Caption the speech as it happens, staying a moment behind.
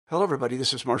Hello, everybody.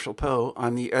 This is Marshall Poe.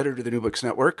 I'm the editor of the New Books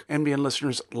Network. NBN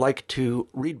listeners like to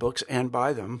read books and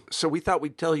buy them. So we thought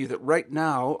we'd tell you that right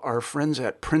now, our friends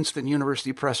at Princeton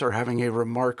University Press are having a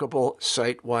remarkable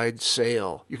site-wide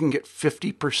sale. You can get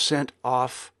 50%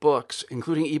 off books,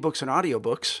 including ebooks and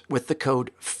audiobooks, with the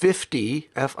code 50,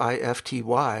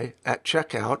 F-I-F-T-Y, at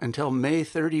checkout until May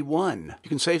 31. You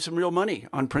can save some real money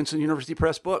on Princeton University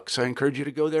Press books. I encourage you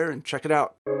to go there and check it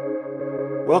out.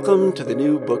 Welcome to the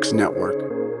New Books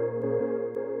Network.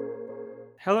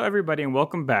 Hello, everybody, and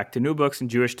welcome back to New Books and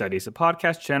Jewish Studies, a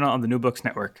podcast channel on the New Books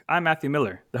Network. I'm Matthew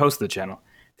Miller, the host of the channel.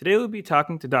 Today we'll be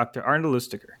talking to Dr. Arnold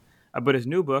Lustiger about his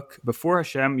new book, Before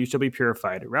Hashem, You Shall Be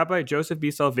Purified, Rabbi Joseph B.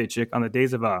 Soloveitchik on the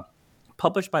Days of Awe,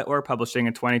 published by Or Publishing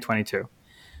in 2022.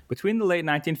 Between the late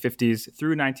 1950s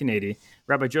through 1980,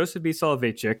 Rabbi Joseph B.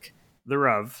 Soloveitchik, the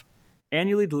Rav,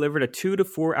 annually delivered a 2 to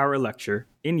 4 hour lecture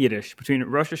in Yiddish between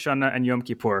Rosh Hashanah and Yom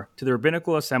Kippur to the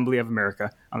Rabbinical Assembly of America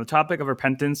on the topic of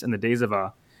repentance and the Days of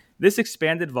Awe. This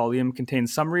expanded volume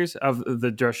contains summaries of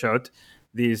the drashot,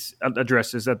 these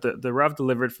addresses that the Rav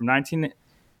delivered from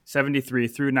 1973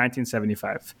 through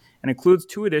 1975, and includes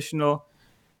 2 additional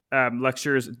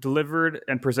lectures delivered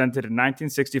and presented in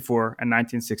 1964 and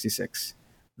 1966.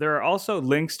 There are also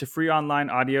links to free online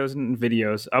audios and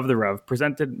videos of the Rav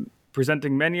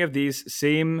presenting many of these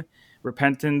same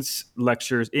repentance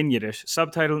lectures in Yiddish,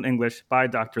 subtitled in English by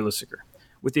Dr. Lustiger.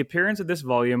 With the appearance of this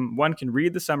volume, one can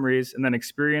read the summaries and then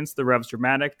experience the Rav's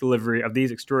dramatic delivery of these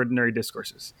extraordinary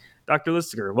discourses. Dr.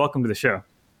 Lustiger, welcome to the show.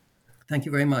 Thank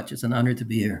you very much. It's an honor to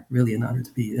be here. Really an honor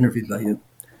to be interviewed by you.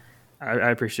 I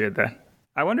appreciate that.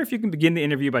 I wonder if you can begin the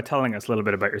interview by telling us a little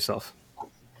bit about yourself.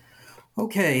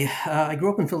 Okay. I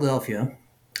grew up in Philadelphia.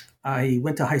 I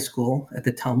went to high school at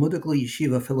the Talmudical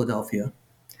Yeshiva Philadelphia,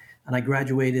 and I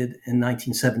graduated in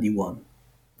 1971.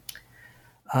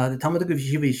 The Talmudical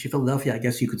Yeshiva Philadelphia, I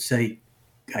guess you could say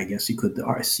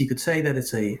that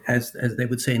it's as they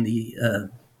would say in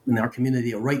our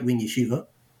community, a right-wing yeshiva.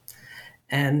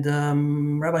 And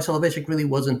Rabbi Soloveitchik really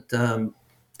wasn't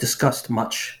discussed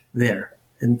much there.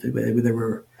 And there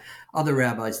were other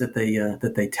rabbis that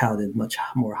they touted much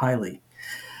more highly.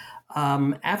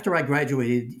 After I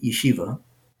graduated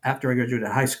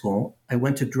high school, I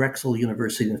went to Drexel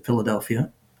University in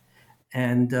Philadelphia,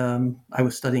 and I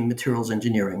was studying materials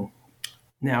engineering.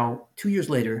 Now, 2 years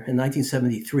later, in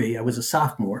 1973, I was a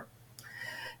sophomore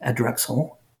at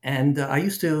Drexel, and I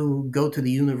used to go to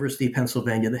the University of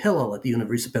Pennsylvania, the Hillel at the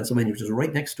University of Pennsylvania, which is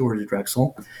right next door to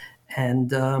Drexel,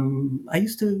 and I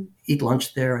used to eat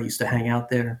lunch there. I used to hang out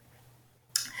there.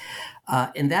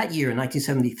 In that year, in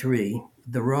 1973,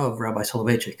 the Rav, Rabbi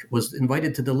Soloveitchik, was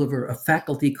invited to deliver a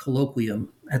faculty colloquium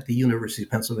at the University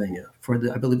of Pennsylvania for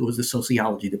I believe it was the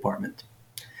sociology department.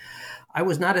 I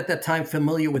was not at that time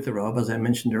familiar with the Rav, as I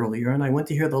mentioned earlier, and I went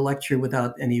to hear the lecture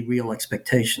without any real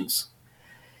expectations.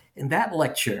 In that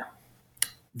lecture,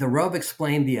 the Rav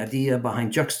explained the idea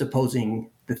behind juxtaposing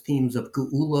the themes of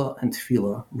Geula and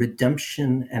Tefillah,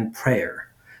 redemption and prayer,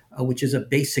 which is a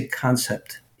basic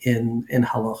concept in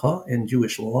halacha, in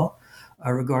Jewish law,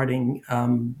 regarding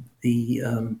the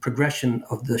progression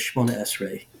of the Shmona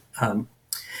Esrei.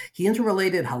 He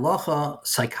interrelated halacha,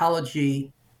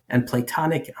 psychology, and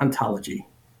Platonic ontology.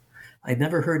 I'd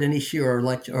never heard any shiur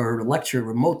or lecture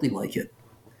remotely like it.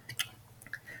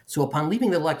 So upon leaving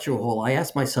the lecture hall, I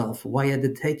asked myself why it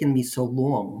had taken me so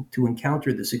long to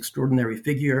encounter this extraordinary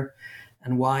figure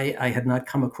and why I had not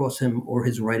come across him or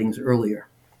his writings earlier.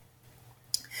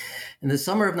 In the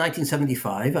summer of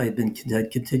 1975, I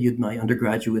had continued my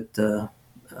undergraduate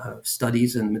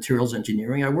studies in materials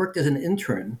engineering. I worked as an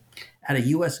intern at a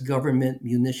U.S. government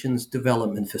munitions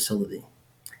development facility,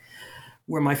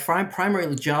 where my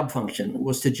primary job function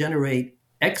was to generate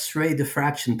X-ray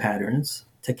diffraction patterns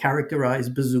to characterize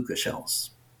bazooka shells.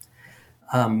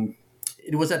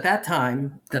 It was at that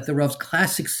time that the Rav's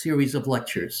classic series of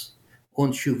lectures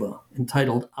on Tshuva,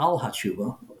 entitled Al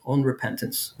HaTshuva, on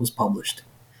repentance, was published.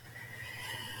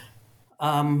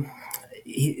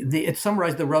 It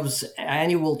summarized the Rav's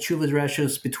annual Tshuva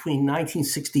drashos between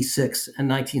 1966 and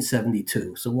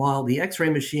 1972. So while the X-ray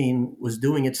machine was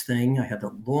doing its thing, I had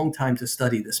a long time to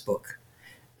study this book.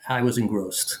 I was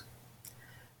engrossed.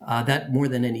 That, more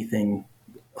than anything,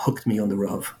 hooked me on the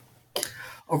Rav.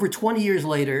 Over 20 years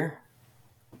later,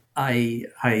 I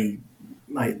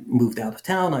moved out of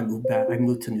town. I moved back. I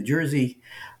moved to New Jersey.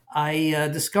 I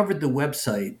discovered the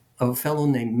website of a fellow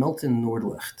named Milton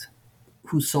Nordlicht,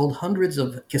 who sold hundreds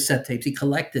of cassette tapes. He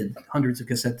collected hundreds of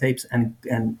cassette tapes and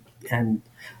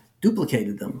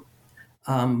duplicated them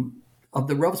of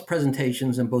the Rav's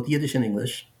presentations in both Yiddish and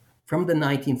English from the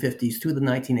 1950s to the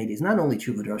 1980s, not only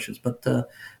tshuva drushes, but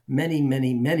many,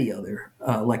 many, many other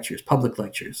lectures, public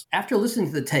lectures. After listening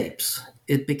to the tapes,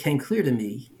 it became clear to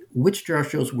me which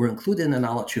drushes were included in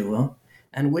Al HaTshuva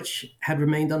and which had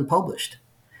remained unpublished.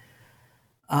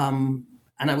 And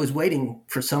I was waiting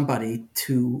for somebody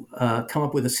to come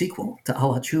up with a sequel to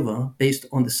Al HaTshuva based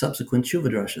on the subsequent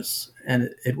tshuva drushes, and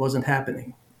it wasn't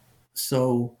happening.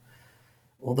 So,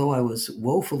 although I was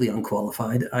woefully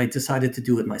unqualified, I decided to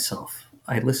do it myself.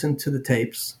 I listened to the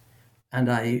tapes,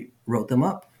 and I wrote them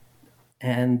up.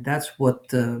 And that's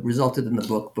what resulted in the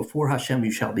book, Before Hashem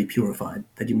You Shall Be Purified,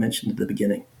 that you mentioned at the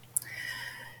beginning,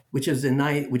 which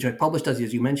I published, as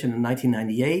you mentioned, in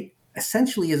 1998,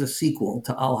 essentially as a sequel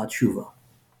to Al HaTshuva,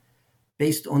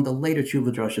 based on the later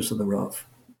tshuva drushes of the Rav.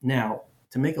 Now,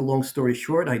 to make a long story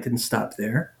short, I didn't stop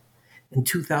there. In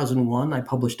 2001, I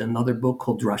published another book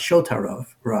called Drashot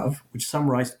Rav, which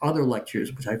summarized other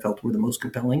lectures, which I felt were the most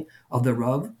compelling of the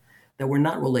Rav, that were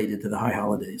not related to the high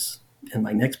holidays. In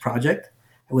my next project,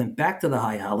 I went back to the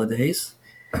high holidays.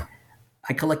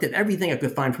 I collected everything I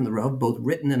could find from the Rav, both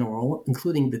written and oral,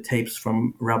 including the tapes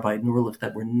from Rabbi Nurlich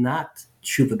that were not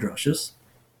tshuva drushes,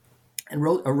 and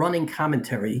wrote a running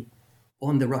commentary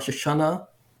on the Rosh Hashanah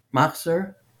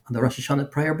Machzor, on the Rosh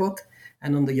Hashanah prayer book,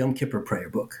 and on the Yom Kippur prayer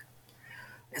book.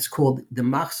 It's called the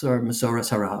Machzor Mesoras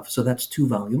Harav, so that's 2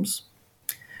 volumes.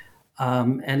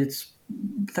 And it's,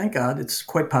 thank God, it's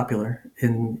quite popular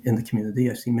in the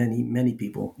community. I see many, many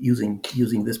people using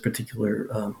this particular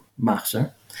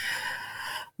Machzor.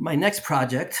 My next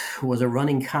project was a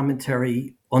running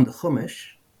commentary on the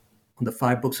Chumash, on the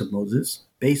 5 books of Moses,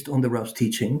 based on the Rav's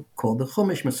teaching, called the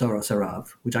Chumash Mesoras Harav,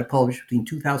 which I published between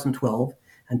 2012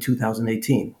 and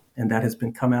 2018. And that has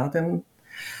been come out and,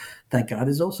 thank God,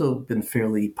 has also been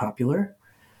fairly popular.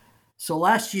 So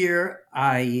last year,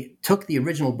 I took the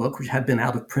original book, which had been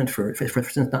out of print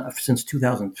since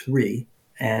 2003,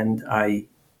 and I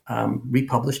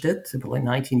republished it. For like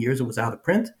 19 years, it was out of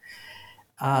print.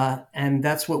 And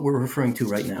that's what we're referring to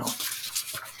right now.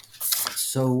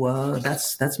 So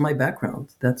that's my background.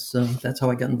 That's how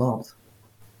I got involved.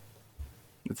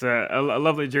 It's a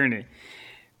lovely journey.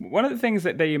 One of the things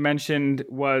that you mentioned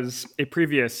was a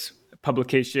previous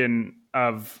publication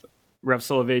of Rav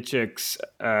Soloveitchik's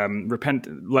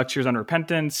lectures on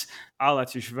repentance, Al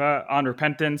HaTshuva on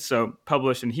repentance, so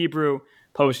published in Hebrew,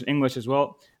 published in English as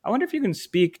well. I wonder if you can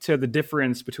speak to the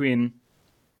difference between,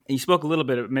 you spoke a little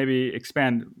bit, maybe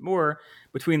expand more,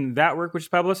 between that work which is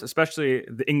published, especially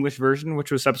the English version,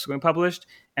 which was subsequently published,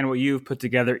 and what you've put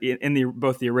together in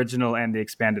both the original and the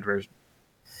expanded version.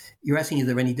 You're asking,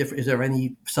 is there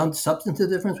any substantive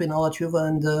difference between Al HaTshuva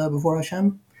and Before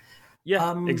Hashem?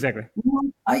 Yeah, exactly.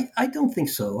 I don't think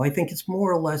so. I think it's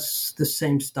more or less the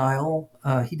same style.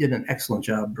 He did an excellent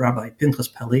job, Rabbi Pinchas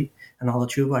Pelly, and Al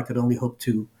HaTshuva. I could only hope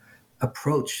to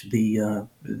approach the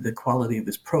quality of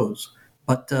his prose.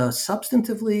 But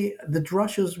substantively, the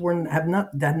drushes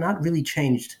have not really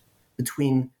changed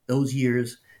between those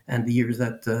years and the years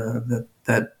that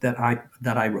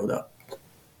I wrote up.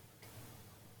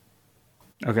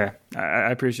 Okay,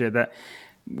 I appreciate that.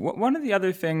 One of the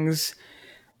other things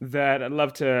that I'd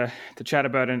love to chat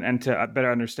about and to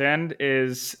better understand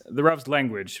is the Rav's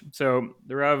language. So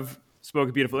the Rav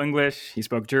spoke beautiful English, he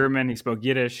spoke German, he spoke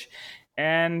Yiddish,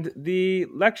 and the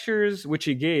lectures which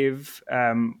he gave,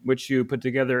 which you put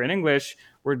together in English,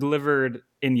 were delivered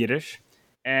in Yiddish,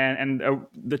 and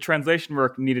the translation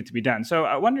work needed to be done. So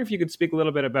I wonder if you could speak a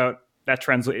little bit about that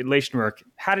translation work.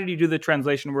 How did you do the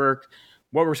translation work?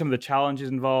 What were some of the challenges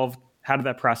involved? How did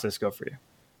that process go for you?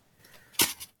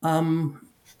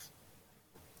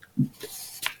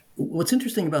 What's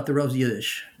interesting about the Rav's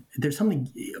Yiddish, there's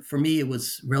something, for me, it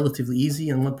was relatively easy,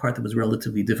 and one part that was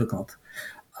relatively difficult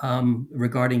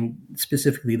regarding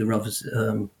specifically the Rav's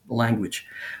language.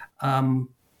 The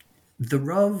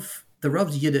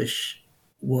Rav's Yiddish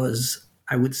was,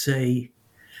 I would say,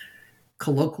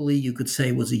 colloquially, you could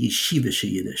say, was a yeshivish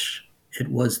Yiddish. It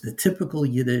was the typical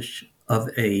Yiddish of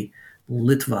a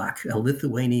Litvak, a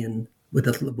Lithuanian,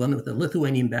 one with a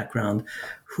Lithuanian background,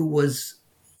 who was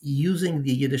using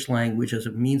the Yiddish language as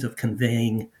a means of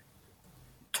conveying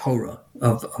Torah,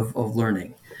 of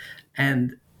learning.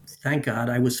 And thank God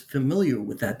I was familiar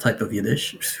with that type of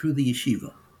Yiddish through the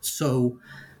yeshiva. So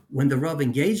when the Rav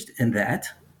engaged in that,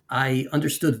 I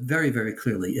understood very, very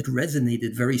clearly. It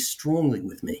resonated very strongly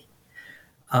with me.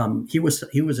 He was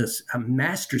a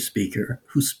master speaker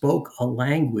who spoke a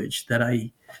language that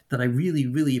I really,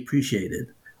 really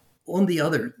appreciated. On the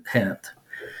other hand,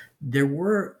 there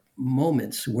were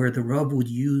moments where the Rav would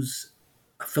use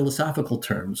philosophical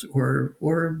terms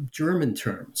or German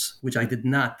terms, which I did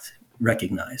not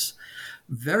recognize.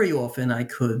 Very often I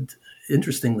could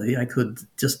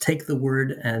just take the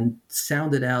word and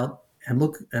sound it out and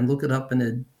look it up in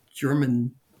a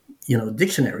German,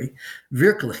 dictionary.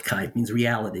 Wirklichkeit means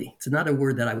reality. It's not a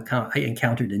word that I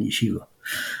encountered in yeshiva.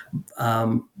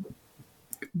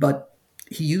 But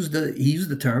he used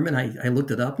the term, and I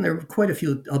looked it up, and there were quite a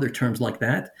few other terms like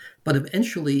that. But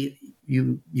eventually,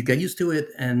 you get used to it,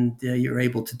 and you're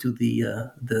able to do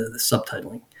the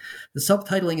subtitling. The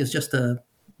subtitling is just a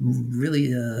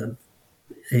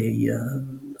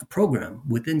program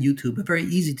within YouTube, a very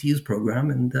easy to use program,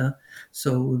 and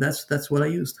so that's what I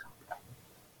used.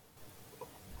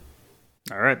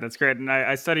 All right, that's great. And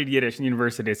I studied Yiddish in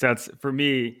university, so for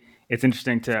me, it's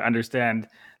interesting to understand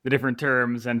the different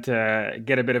terms and to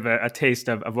get a bit of a taste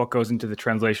of what goes into the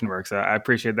translation work. So I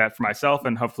appreciate that for myself,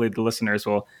 and hopefully the listeners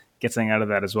will get something out of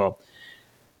that as well.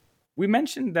 We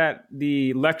mentioned that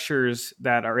the lectures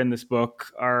that are in this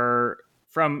book are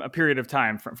from a period of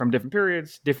time, from different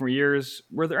periods, different years.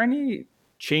 Were there any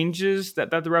changes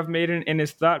that the Rav made in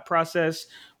his thought process?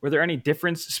 Were there any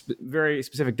very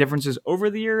specific differences over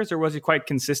the years, or was he quite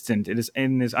consistent in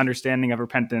his understanding of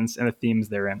repentance and the themes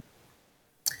therein?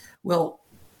 Well,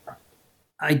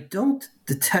 I don't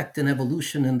detect an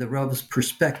evolution in the Rav's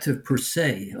perspective per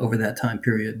se over that time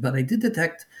period, but I did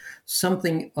detect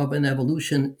something of an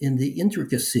evolution in the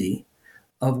intricacy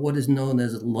of what is known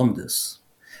as lumdus.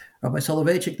 Rabbi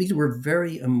Soloveitchik, these were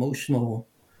very emotional.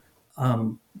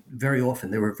 Very often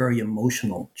they were very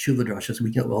emotional tshuva drashas.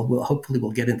 Hopefully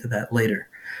we'll get into that later.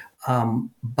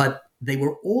 But they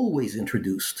were always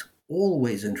introduced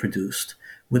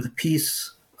with a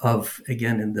piece of,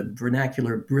 again, in the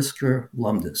vernacular, brisker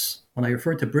lumdus. When I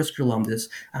refer to brisker lumdus,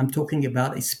 I'm talking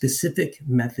about a specific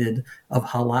method of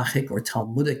halachic or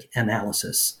Talmudic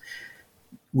analysis,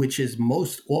 which is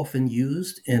most often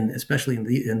used, especially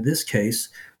in this case,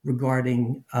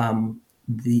 regarding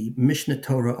the Mishnah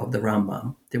Torah of the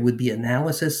Rambam. There would be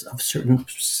analysis of certain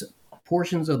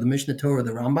portions of the Mishnah Torah of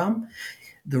the Rambam.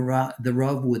 The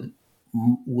Rav would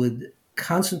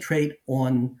concentrate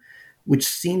on which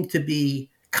seemed to be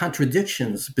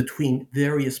contradictions between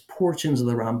various portions of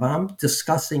the Rambam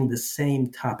discussing the same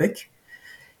topic,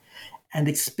 and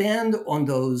expand on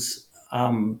those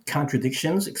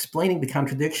contradictions, explaining the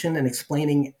contradiction and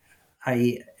explaining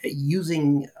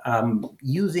using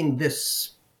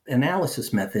this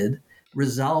analysis method,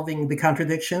 resolving the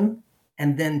contradiction,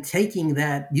 and then using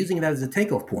that as a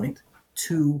takeoff point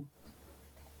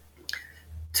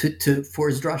for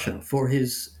his drasha, for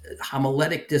his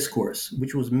homiletic discourse,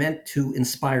 which was meant to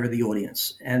inspire the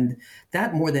audience. And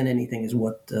that, more than anything, is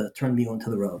what turned me on to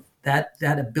the Rav. That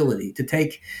ability to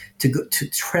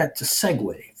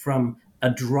segue from a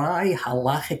dry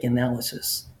halachic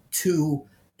analysis to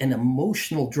an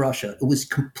emotional drasha. It was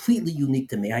completely unique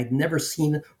to me. I'd never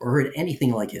seen or heard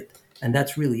anything like it, and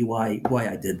that's really why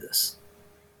I did this.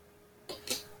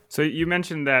 So you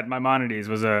mentioned that Maimonides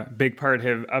was a big part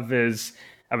of his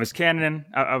canon,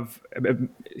 of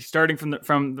starting from the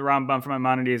Rambam, from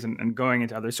Maimonides, and going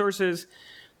into other sources.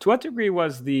 To what degree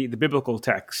was the biblical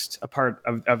text a part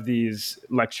of these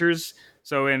lectures?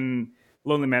 So in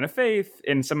Lonely Man of Faith,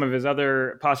 in some of his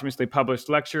other posthumously published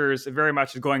lectures, it very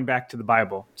much is going back to the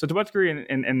Bible. So to what degree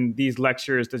in these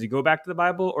lectures does he go back to the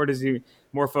Bible, or does he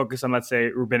more focus on, let's say,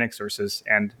 rabbinic sources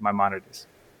and Maimonides?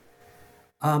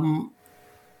 I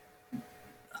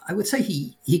would say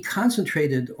he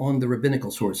concentrated on the rabbinical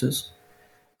sources.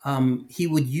 He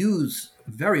would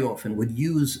very often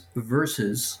use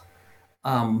verses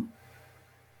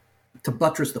to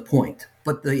buttress the point,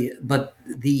 but the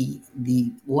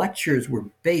lectures were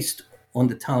based on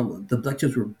the Talmud. The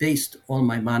lectures were based on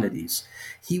Maimonides.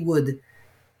 He would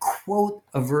quote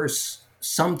a verse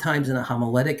sometimes in a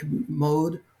homiletic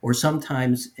mode, or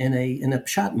sometimes in a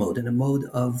pshat mode, in a mode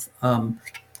of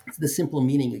the simple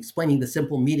meaning, explaining the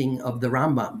simple meaning of the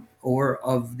Rambam or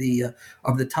of the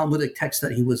Talmudic text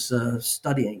that he was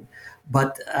studying.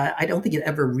 But I don't think it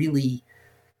ever really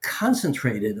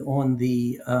concentrated on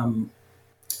the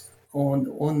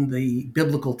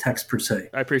biblical text per se.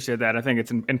 I appreciate that. I think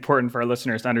it's important for our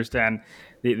listeners to understand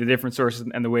the different sources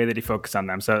and the way that he focused on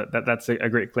them. So that's a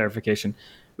great clarification.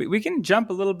 We can jump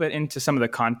a little bit into some of the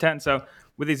content. So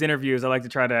with these interviews, I like to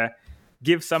try to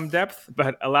give some depth,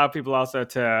 but allow people also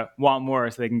to want more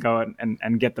so they can go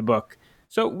and get the book.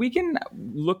 So we can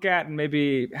look at and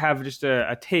maybe have just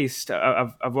a taste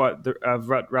of what Rav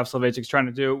Soloveitchik is trying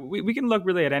to do. We can look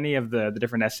really at any of the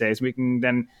different essays. We can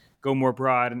then go more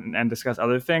broad and discuss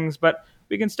other things, but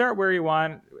we can start where you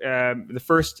want. The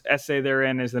first essay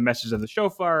therein is the message of the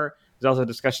shofar. There's also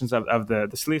discussions of the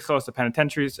slichos, the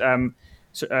penitentiaries.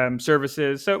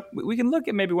 services. So we can look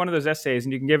at maybe one of those essays,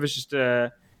 and you can give us just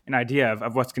an idea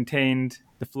of what's contained,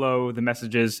 the flow, the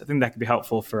messages. I think that could be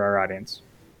helpful for our audience.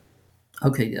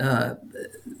 Okay,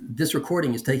 this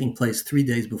recording is taking place 3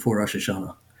 days before Rosh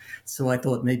Hashanah. So I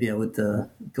thought maybe I would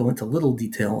go into little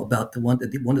detail about one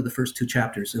of the first 2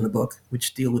 chapters in the book,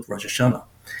 which deal with Rosh Hashanah.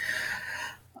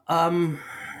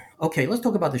 Okay, let's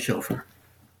talk about the shofar.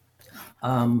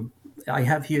 I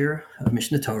have here a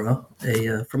Mishnah Torah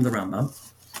from the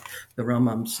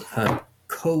Rambam's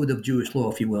code of Jewish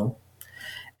law, if you will,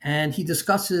 and he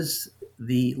discusses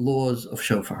the laws of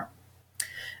shofar.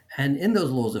 And in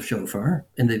those laws of shofar,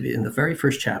 in the very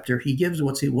first chapter, he gives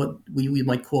what we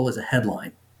might call as a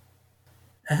headline.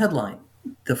 A headline.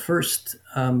 The first,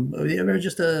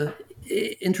 just a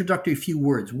introductory few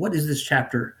words. What is this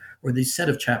chapter or this set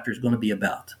of chapters going to be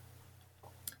about?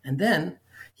 And then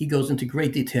he goes into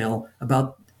great detail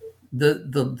about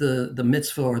the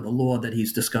mitzvah or the law that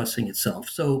he's discussing itself.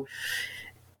 So,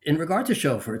 in regard to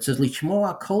shofar, it says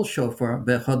 "Lichmoa kol shofar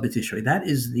be'echad b'tishrei." That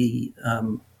is the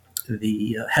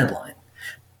headline.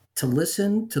 To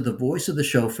listen to the voice of the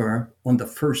shofar on the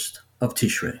first of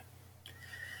Tishrei.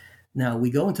 Now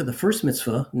we go into the first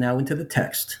mitzvah, now into the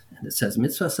text, and it says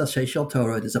mitzvah sashay shel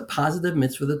Torah. It is a positive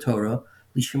mitzvah of the Torah,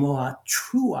 lishmoa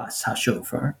truas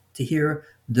hashofar, to hear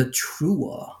the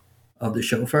trua of the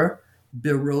shofar,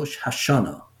 berosh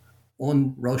Hashanah,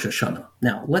 on Rosh Hashanah.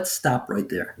 Now let's stop right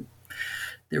there.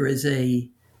 There is a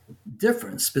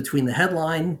difference between the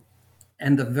headline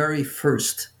and the very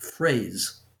first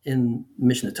phrase in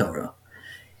Mishnah Torah.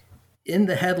 In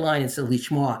the headline, it says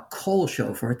lishmoa kol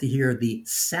shofar, to hear the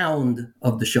sound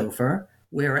of the shofar,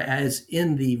 whereas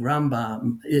in the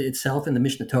Rambam itself, in the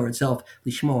Mishnah Torah itself,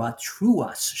 lishmoa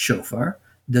truas shofar,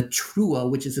 the trua,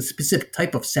 which is a specific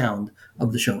type of sound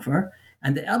of the shofar.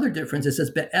 And the other difference, it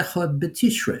says be'echad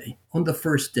b'tishrei, on the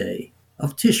first day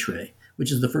of Tishrei,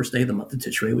 which is the first day of the month of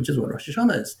Tishrei, which is what Rosh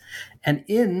Hashanah is. And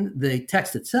in the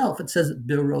text itself, it says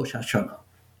berosh Hashanah.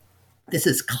 This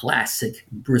is classic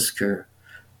Brisker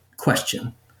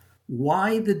question.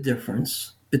 Why the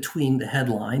difference between the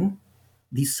headline,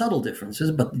 these subtle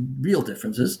differences, but real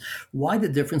differences, why the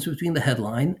difference between the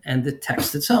headline and the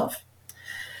text itself?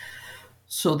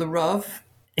 So the Rav,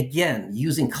 again,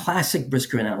 using classic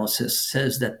Brisker analysis,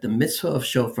 says that the mitzvah of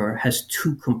shofar has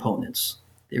 2 components.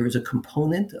 There is a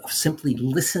component of simply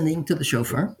listening to the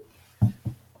shofar.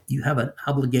 You have an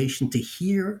obligation to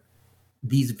hear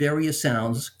these various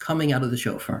sounds coming out of the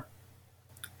shofar.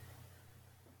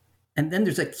 And then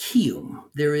there's a kiyum.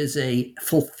 There is a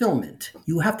fulfillment.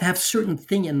 You have to have certain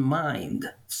thing in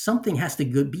mind. Something has to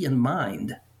be in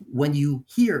mind when you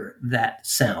hear that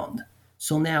sound.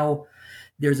 So now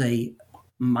there's a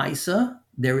maisa,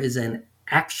 there is an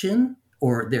action,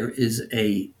 or there is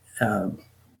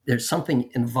there's something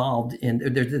involved in,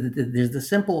 there's the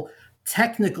simple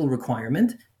technical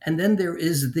requirement, and then there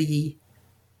is the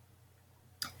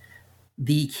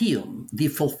kiyum, the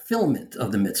fulfillment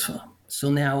of the mitzvah. So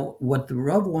now what the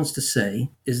Rav wants to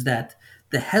say is that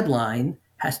the headline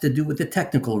has to do with the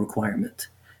technical requirement.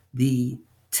 The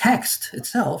text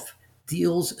itself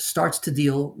starts to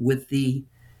deal with the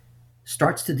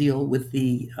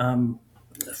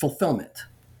fulfillment.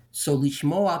 So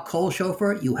lishmoa kol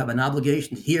shofar, you have an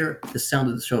obligation to hear the sound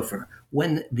of the shofar.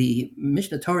 When the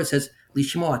Mishnah Torah says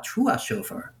lishmoa trua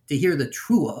shofar, to hear the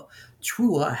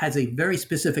trua has a very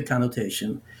specific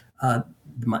connotation.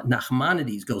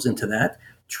 Nachmanides goes into that.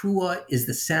 Trua is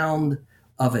the sound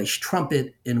of a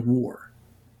trumpet in war.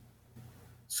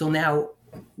 So now,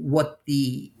 what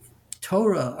the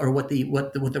Torah, or what the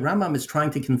Rambam is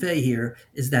trying to convey here,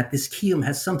 is that this kiyum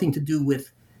has something to do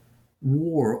with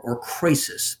war or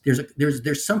crisis.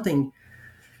 There's something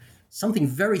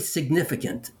very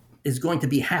significant is going to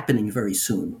be happening very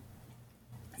soon.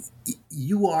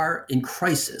 You are in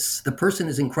crisis. The person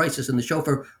is in crisis, and the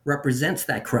shofar represents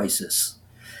that crisis.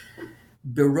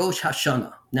 Berosh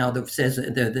Hashanah. Now,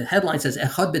 the headline says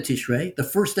Echad b'Tishrei, the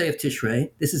first day of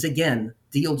Tishrei. This is again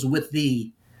deals with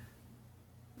the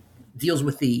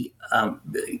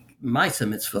Maisa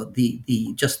mitzvah,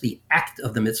 the act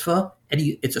of the mitzvah, and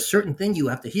it's a certain thing you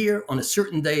have to hear on a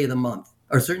certain day of the month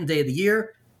or a certain day of the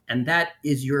year, and that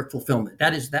is your fulfillment.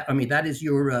 That is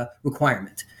your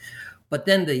requirement. But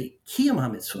then the Kiyum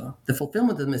HaMitzvah, the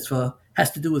fulfillment of the mitzvah,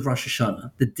 has to do with Rosh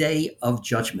Hashanah, the day of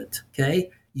judgment. Okay,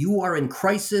 you are in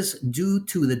crisis due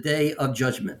to the day of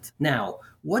judgment. Now,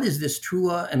 what is this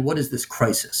trua and what is this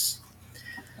crisis?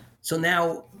 So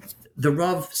now the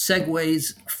Rav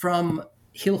segues from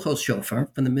Hilchos Shofar,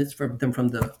 from the mitzvah, from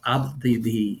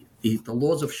the the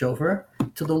laws of shofar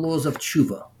to the laws of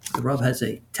tshuva. The Rav has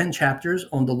 10 chapters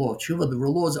on the law of tshuva, the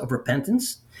laws of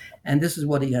repentance, and this is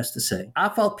what he has to say.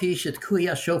 Afal pishet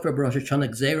kuya shofar b'Rosh Hashanah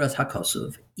gzeras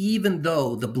hakasuv. Even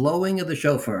though the blowing of the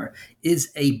shofar is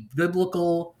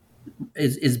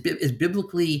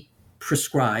biblically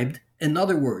prescribed. In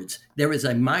other words, there is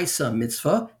a ma'isa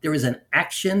mitzvah, there is an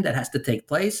action that has to take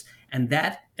place, and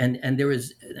that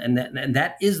is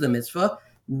the mitzvah.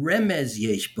 Remez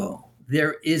yeshbo.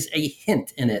 There is a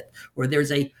hint in it, or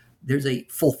there's a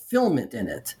fulfillment in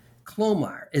it.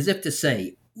 Klomar, as if to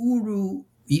say, uru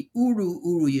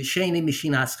yesheni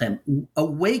mishinaschem.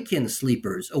 Awaken,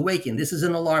 sleepers, awaken. This is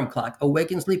an alarm clock.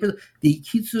 Awaken, sleepers. The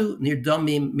kitzu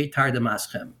nirdomim mitar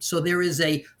damaschem. So there is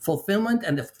a fulfillment,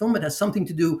 and the fulfillment has something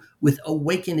to do with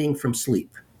awakening from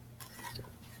sleep.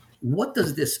 What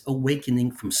does this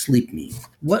awakening from sleep mean?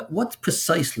 What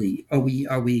precisely are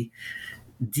we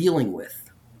dealing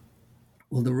with?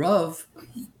 Well, the Rav,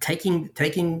 taking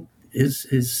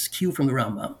his cue from the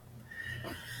Rambam,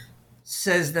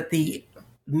 says that the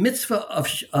mitzvah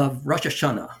of Rosh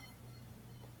Hashanah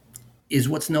is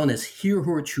what's known as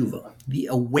Hirhur Tshuva, the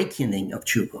awakening of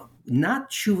Tshuva, not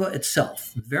Tshuva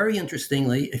itself. Very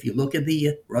interestingly, if you look at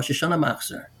the Rosh Hashanah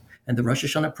Machzor and the Rosh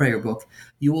Hashanah prayer book,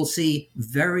 you will see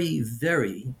very,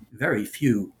 very, very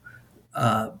few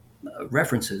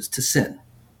references to sin.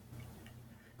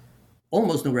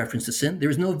 Almost no reference to sin.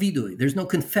 There's no vidui. There's no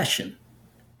confession.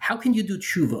 How can you do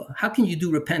tshuva? How can you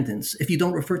do repentance if you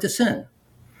don't refer to sin?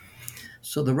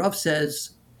 So the Rav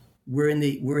says we're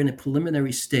in a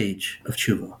preliminary stage of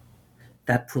tshuva.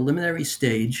 That preliminary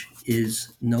stage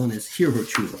is known as hirhur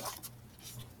tshuva.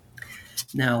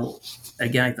 Now,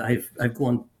 again, I've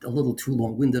gone a little too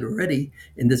long-winded already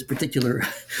on this particular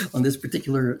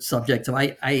subject.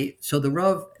 So the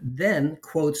Rav then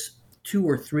quotes 2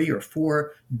 or 3 or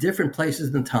 4 different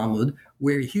places in the Talmud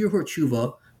where Hirhur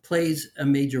Tshuva plays a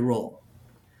major role.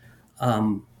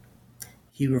 There's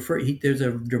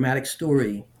a dramatic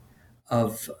story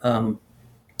of the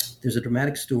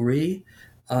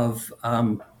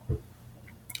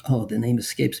name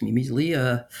escapes me immediately.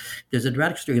 There's a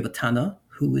dramatic story of a Tana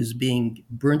who is being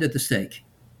burned at the stake.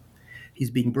 He's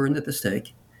being burned at the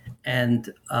stake,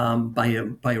 and by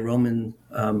a Roman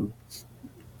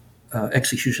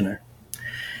executioner.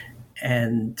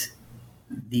 And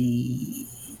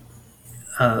this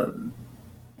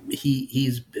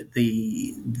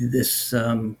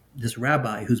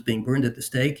rabbi who's being burned at the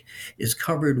stake is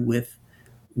covered with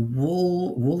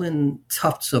woolen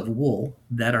tufts of wool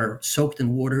that are soaked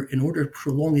in water in order to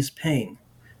prolong his pain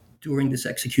during this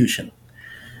execution.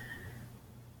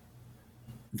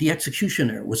 The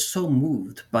executioner was so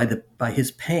moved by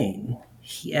his pain,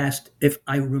 he asked, "If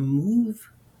I remove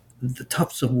the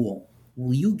tufts of wool,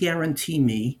 will you guarantee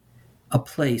me a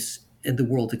place in the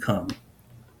world to come?"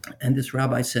 And this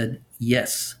rabbi said,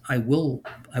 "Yes, I will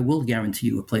guarantee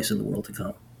you a place in the world to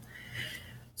come."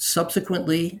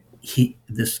 Subsequently,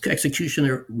 this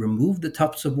executioner removed the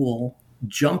tufts of wool,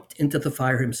 jumped into the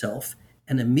fire himself,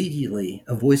 and immediately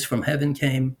a voice from heaven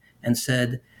came and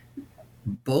said,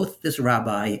 both this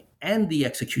rabbi and the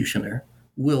executioner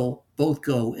will both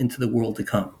go into the world to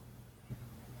come.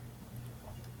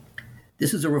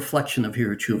 This is a reflection of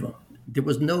Hirhur Tshuva. There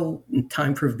was no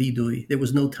time for vidui. There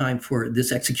was no time for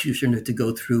this executioner to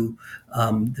go through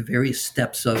the various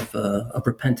steps of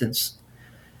repentance.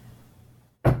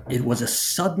 It was a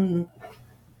sudden,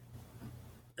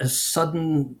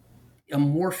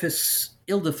 amorphous,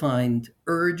 ill-defined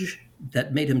urge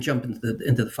that made him jump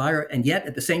into the fire, and yet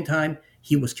at the same time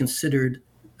he was considered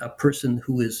a person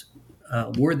who is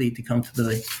worthy to come to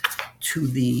the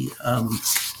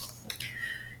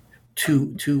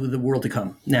world to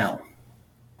come. Now,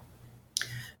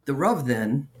 the Rav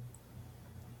then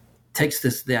takes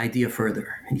the idea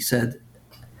further. He said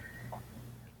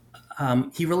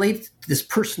he relates this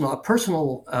personal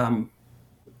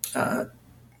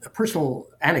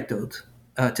anecdote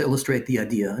to illustrate the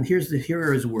idea. And here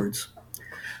are his words.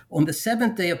 On the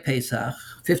 7th day of Pesach,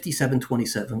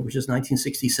 5727, which is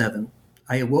 1967,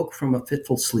 I awoke from a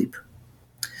fitful sleep.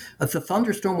 A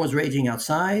thunderstorm was raging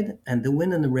outside, and the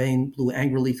wind and the rain blew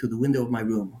angrily through the window of my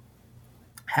room.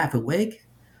 Half awake,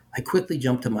 I quickly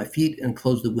jumped to my feet and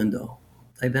closed the window.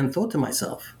 I then thought to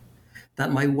myself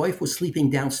that my wife was sleeping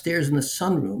downstairs in the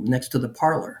sunroom next to the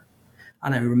parlor,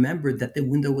 and I remembered that the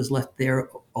window was left there,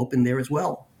 open there as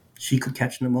well. She could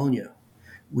catch pneumonia,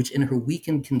 which in her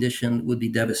weakened condition would be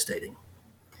devastating.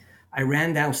 I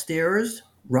ran downstairs,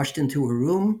 rushed into her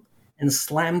room, and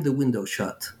slammed the window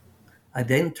shut. I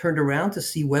then turned around to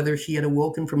see whether she had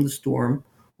awoken from the storm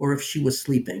or if she was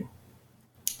sleeping.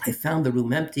 I found the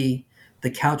room empty,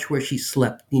 the couch where she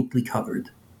slept neatly covered.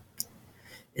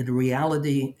 In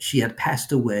reality, she had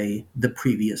passed away the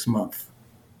previous month.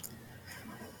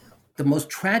 The most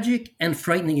tragic and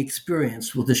frightening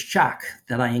experience was the shock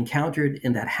that I encountered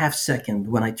in that half second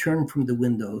when I turned from the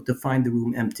window to find the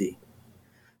room empty.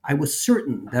 I was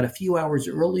certain that a few hours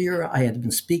earlier I had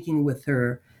been speaking with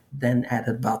her, then at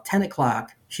about 10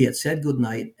 o'clock she had said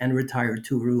goodnight and retired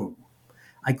to her room.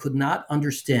 I could not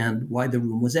understand why the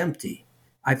room was empty.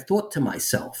 I thought to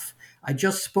myself, I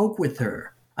just spoke with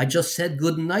her. I just said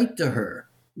good night to her.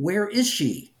 Where is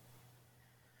she?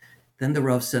 Then the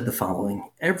Rav said the following: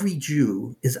 every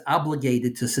Jew is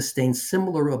obligated to sustain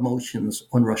similar emotions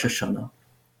on Rosh Hashanah.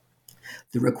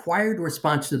 The required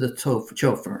response to the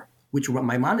shofar, which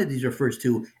Maimonides refers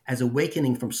to as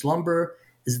awakening from slumber,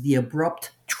 is the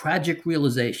abrupt, tragic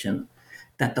realization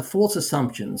that the false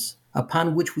assumptions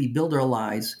upon which we build our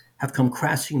lives have come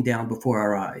crashing down before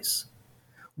our eyes.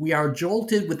 We are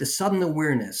jolted with the sudden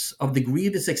awareness of the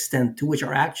grievous extent to which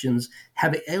our actions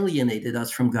have alienated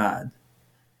us from God.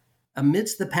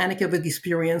 Amidst the panic of the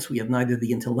experience, we have neither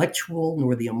the intellectual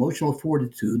nor the emotional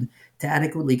fortitude to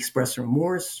adequately express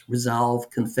remorse, resolve,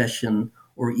 confession,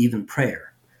 or even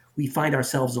prayer. We find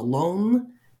ourselves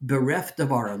alone, bereft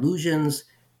of our illusions,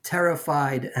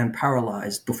 terrified and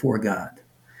paralyzed before God.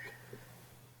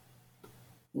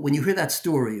 When you hear that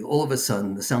story, all of a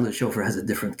sudden, the sound of the shofar has a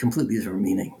completely different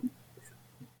meaning.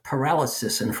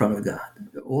 Paralysis in front of God.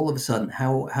 All of a sudden,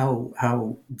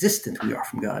 how distant we are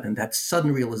from God, and that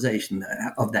sudden realization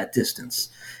of that distance.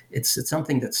 It's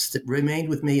something that's remained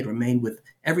with me. It remained with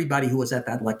everybody who was at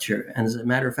that lecture. And as a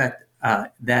matter of fact,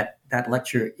 that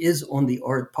lecture is on the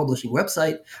Art Publishing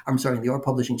website. The Art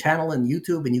Publishing channel and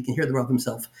YouTube, and you can hear the Rav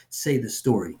himself say the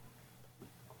story.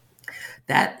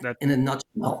 That in a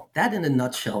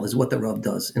nutshell is what the Rav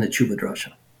does in a tshuva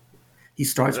drasha. He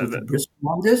starts with a brisk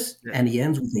this, and he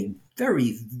ends with a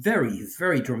very, very,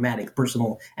 very dramatic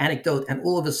personal anecdote, and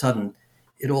all of a sudden,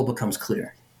 it all becomes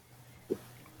clear.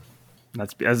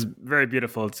 That's very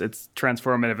beautiful. It's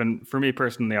transformative, and for me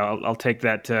personally, I'll take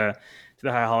that to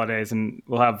the high holidays, and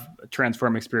we'll have a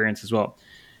transform experience as well.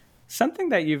 Something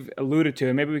that you've alluded to,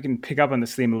 and maybe we can pick up on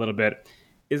this theme a little bit,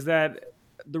 is that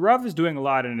the Rav is doing a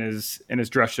lot in his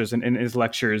drushas and in his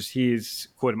lectures. He's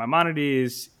quoting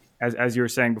Maimonides, as you were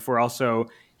saying before. Also,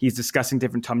 he's discussing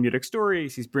different Talmudic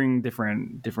stories. He's bringing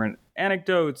different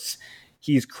anecdotes.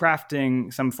 He's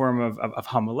crafting some form of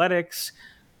homiletics.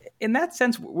 In that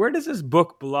sense, where does this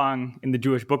book belong in the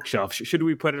Jewish bookshelf? Should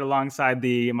we put it alongside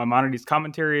the Maimonides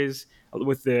commentaries,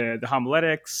 with the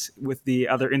homiletics, with the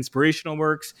other inspirational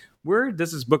works? Where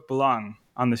does this book belong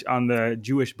on the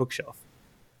Jewish bookshelf?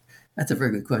 That's a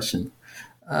very good question.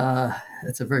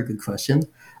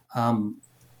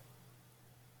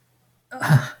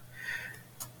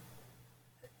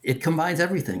 It combines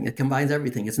everything. It's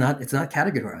not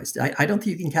categorized. I don't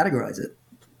think you can categorize it.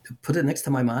 Put it next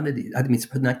to Maimonides.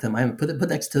 Put it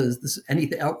next to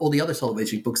anything, all the other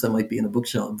Soloveitchik books that might be in a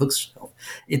bookshelf.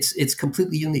 It's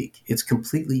completely unique.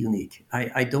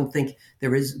 I don't think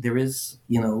there is,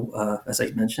 as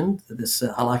I mentioned, this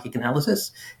halakhic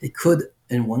analysis. It could,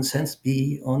 in one sense,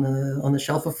 be on the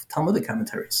shelf of Talmudic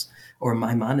commentaries or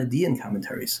Maimonidean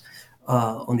commentaries.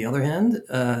 On the other hand,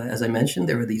 as I mentioned,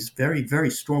 there are these very,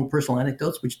 very strong personal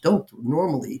anecdotes which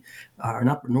are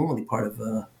not normally part of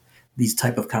these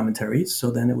type of commentaries.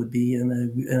 So then it would be in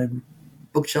a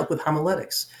bookshelf with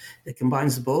homiletics. It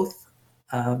combines both.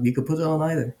 You could put it on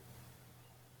either.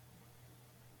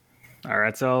 All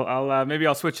right, so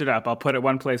I'll switch it up. I'll put it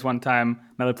one place one time,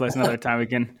 another place another time.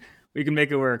 We can make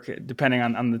it work depending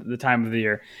on the time of the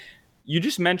year. You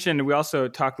just mentioned, we also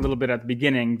talked a little bit at the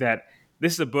beginning, that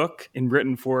this is a book in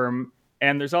written form,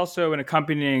 and there's also an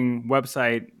accompanying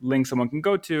website link someone can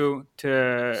go to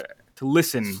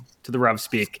listen to the Rav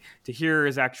speak, to hear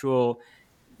his actual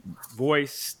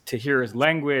voice, to hear his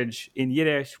language in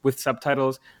Yiddish with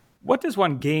subtitles. What does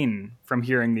one gain from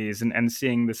hearing these and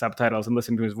seeing the subtitles and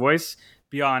listening to his voice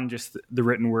beyond just the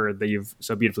written word that you've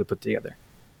so beautifully put together?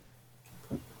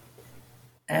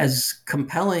 As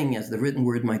compelling as the written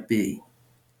word might be,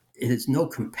 it is no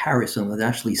comparison with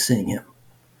actually seeing him.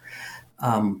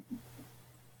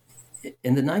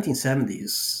 In the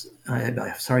 1970s,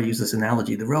 I'm sorry to use this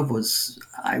analogy, the Rav was,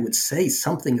 I would say,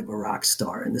 something of a rock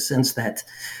star in the sense that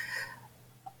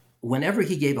whenever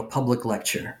he gave a public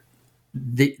lecture,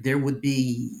 there would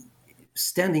be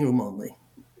standing room only.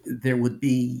 There would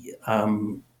be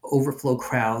overflow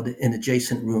crowd in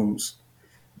adjacent rooms,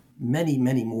 many,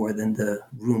 many more than the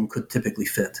room could typically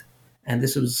fit. And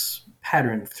this was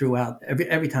patterned throughout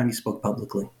every time he spoke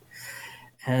publicly.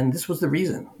 And this was the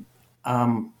reason.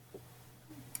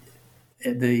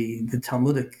 the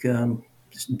Talmudic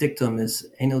dictum is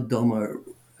 "Eno doma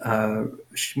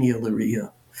shmiya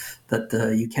l'riyah," that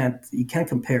you can't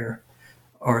compare,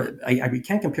 or you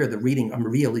can't compare the reading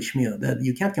Amriya l'shmiya. That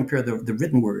you can't compare the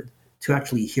written word to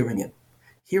actually hearing it.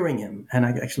 Hearing him, and I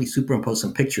actually superimposed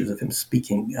some pictures of him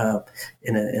speaking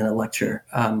in a lecture.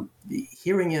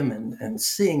 Hearing him and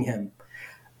seeing him,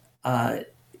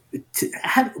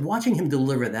 watching him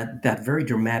deliver that very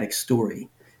dramatic story,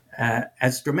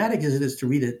 as dramatic as it is to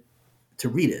read it,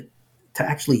 to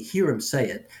actually hear him say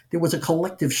it, there was a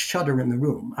collective shudder in the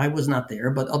room. I was not there,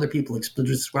 but other people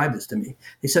described this to me.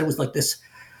 They said it was like this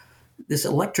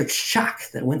electric shock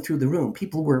that went through the room.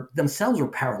 People were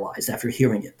paralyzed after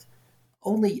hearing it.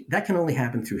 That can only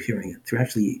happen through hearing it, through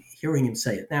actually hearing him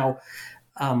say it. Now,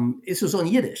 this was on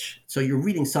Yiddish, so you're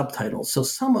reading subtitles. So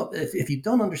if you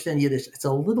don't understand Yiddish, it's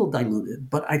a little diluted,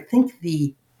 but I think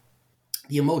the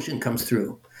emotion comes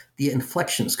through, the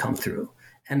inflections come through,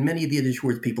 and many of the Yiddish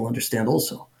words people understand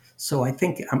also. So I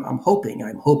think I'm hoping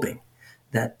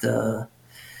that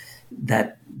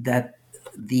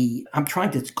I'm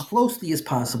trying to, as closely as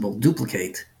possible,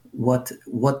 duplicate what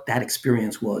that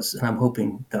experience was, and I'm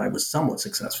hoping that I was somewhat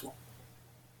successful.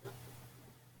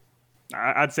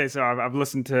 I'd say so. I've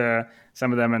listened to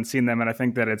some of them and seen them, and I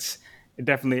think that it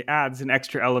definitely adds an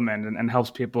extra element and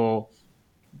helps people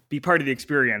be part of the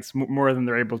experience more than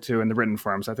they're able to in the written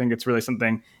form. So I think it's really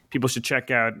something people should check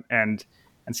out and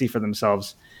see for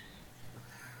themselves.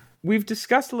 We've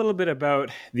discussed a little bit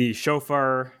about the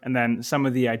shofar and then some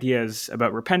of the ideas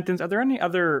about repentance. Are there any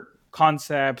other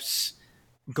concepts,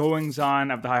 goings on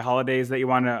of the high holidays that you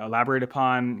want to elaborate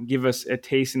upon, give us a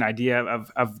taste and idea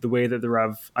of the way that the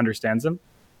Rav understands them?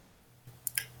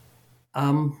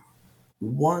 The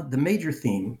major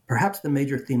theme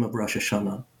of Rosh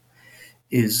Hashanah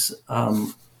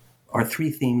are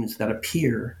three themes that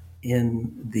appear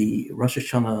in the Rosh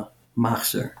Hashanah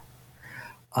Machzer,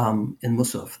 in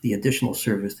Musaf, the additional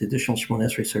service, the additional Shemona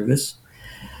Esrei service,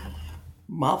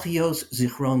 Malchios,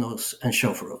 Zichronos, and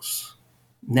Shofaros.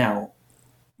 Now,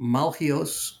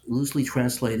 Malchios, loosely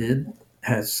translated,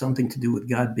 has something to do with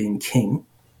God being king.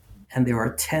 And there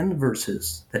are 10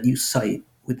 verses that you cite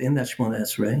within that Shemona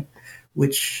Esrei,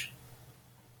 which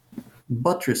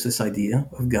buttress this idea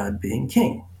of God being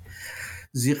king.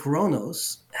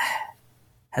 Zichronos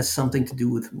has something to do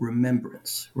with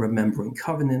remembrance, remembering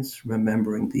covenants,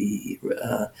 remembering the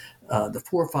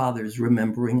forefathers,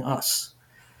 remembering us.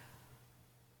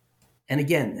 And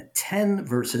again, 10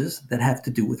 verses that have to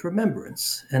do with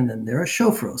remembrance. And then there are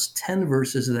shofaros, 10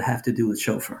 verses that have to do with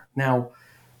shofar. Now,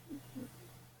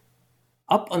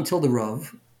 up until the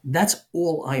Rav, that's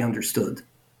all I understood.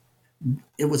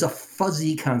 It was a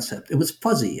fuzzy concept. It was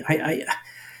fuzzy.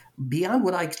 Beyond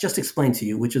what I just explained to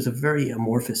you, which is a very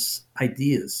amorphous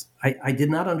ideas, I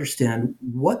did not understand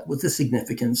what was the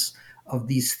significance of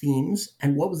these themes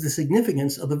and what was the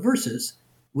significance of the verses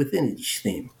within each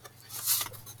theme.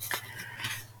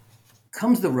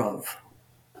 Comes the Rav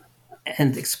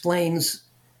and explains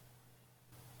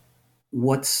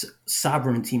what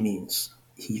sovereignty means.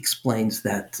 He explains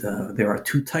that there are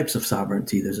two types of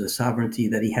sovereignty. There's a sovereignty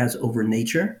that he has over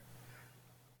nature,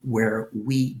 where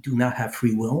we do not have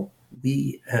free will.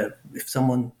 If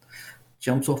someone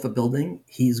jumps off a building,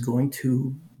 he's going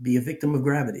to be a victim of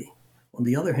gravity. On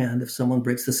the other hand, if someone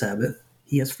breaks the Sabbath,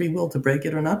 he has free will to break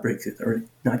it or not break it or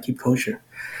not keep kosher.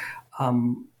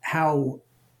 How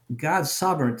God's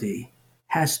sovereignty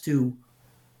has to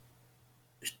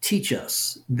teach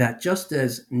us that just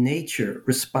as nature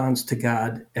responds to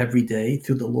God every day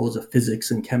through the laws of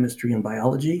physics and chemistry and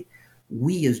biology,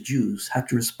 we as Jews have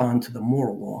to respond to the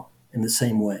moral law in the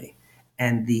same way.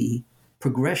 And the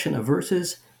progression of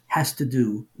verses has to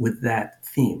do with that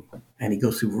theme. And he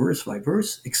goes through verse by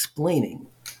verse explaining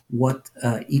what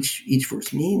each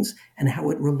verse means and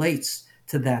how it relates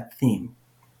to that theme.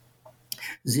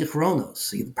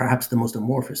 Zichronos, perhaps the most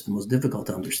amorphous, the most difficult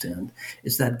to understand,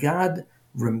 is that God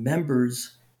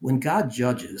remembers when God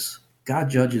judges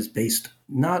based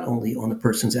not only on a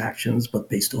person's actions, but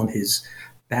based on his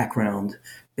background,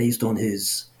 based on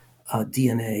his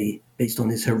DNA, based on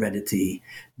his heredity,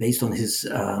 based on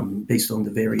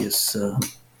the various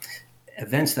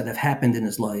events that have happened in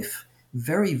his life.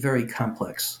 Very, very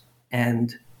complex,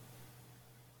 and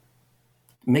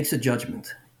makes a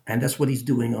judgment. And that's what he's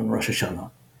doing on Rosh Hashanah.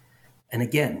 And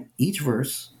again, each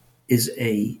verse is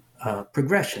a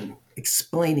progression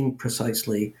explaining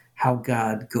precisely how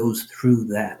God goes through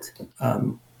that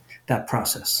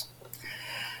process.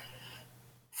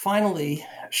 Finally,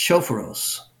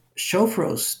 shofaros.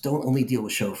 Shofaros don't only deal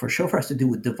with shofar. Shofar has to do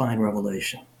with divine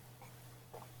revelation.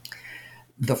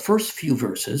 The first few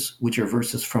verses, which are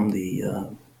verses from the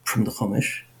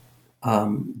Chumash,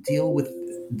 deal with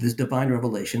this divine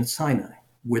revelation at Sinai,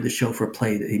 where the shofar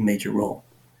played a major role.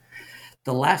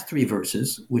 The last three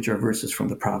verses, which are verses from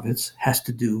the prophets, has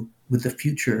to do with the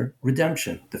future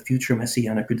redemption, the future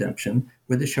messianic redemption,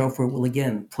 where the shofar will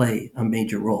again play a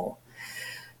major role.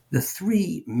 The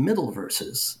three middle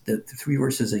verses, the three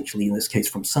verses actually in this case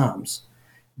from Psalms,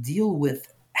 deal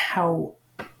with how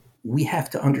we have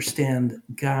to understand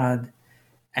God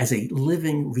as a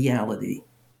living reality,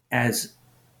 as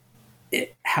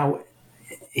how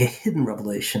a hidden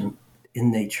revelation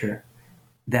in nature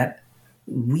that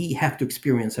we have to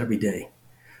experience every day.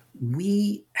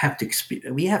 We have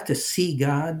to see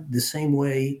God the same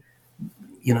way,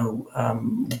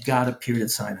 God appeared at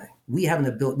Sinai. We have an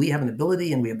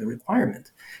ability, and we have the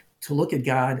requirement to look at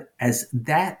God as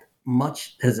that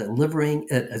much as a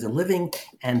living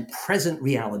and present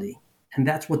reality, and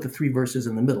that's what the three verses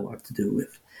in the middle have to do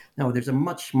with. Now, there's a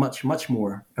much, much, much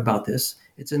more about this.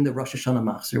 It's in the Rosh Hashanah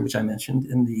Machzor, which I mentioned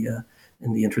in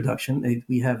the introduction.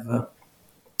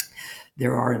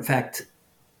 There are, in fact,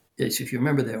 if you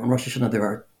remember, there on Rosh Hashanah there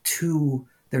are two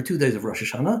days of Rosh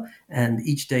Hashanah, and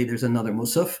each day there's another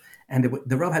Musaf. And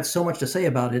the Rav had so much to say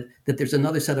about it that there's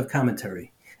another set of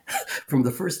commentary from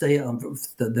the first day,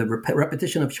 the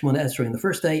repetition of Shemona Esrei in the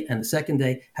first day and the second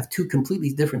day have two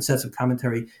completely different sets of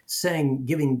commentary,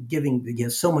 giving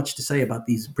so much to say about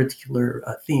these particular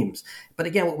themes. But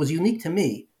again, what was unique to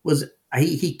me was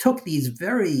he took these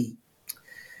very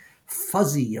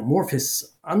fuzzy,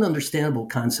 amorphous, ununderstandable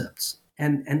concepts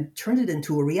and turned it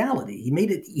into a reality. He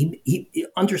made it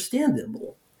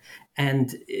understandable.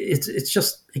 And it's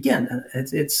just, again,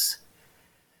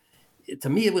 to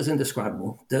me, it was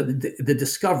indescribable. The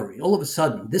discovery, all of a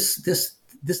sudden, this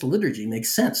liturgy makes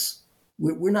sense.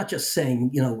 We're not just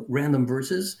saying, random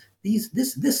verses.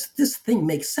 This thing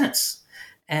makes sense.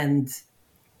 And,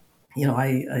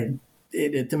 to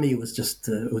me, it was just,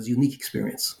 it was a unique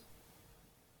experience.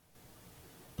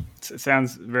 It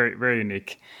sounds very, very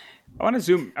unique. I want to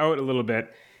zoom out a little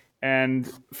bit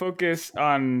and focus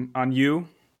on you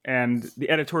and the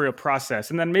editorial process.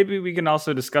 And then maybe we can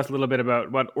also discuss a little bit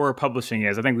about what Or Publishing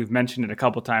is. I think we've mentioned it a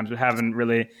couple times, but haven't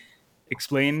really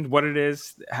explained what it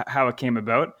is, how it came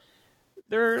about.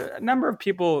 There are a number of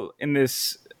people in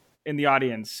the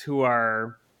audience who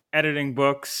are editing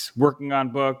books, working on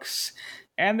books,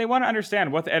 and they want to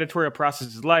understand what the editorial process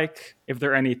is like, if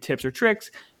there are any tips or tricks.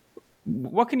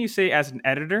 What can you say as an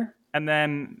editor? And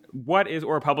then what is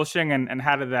Or Publishing, and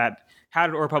how did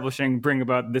Or Publishing bring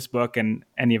about this book and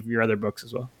any of your other books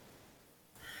as well?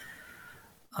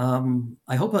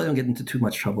 I hope I don't get into too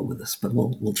much trouble with this, but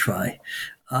we'll try.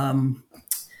 The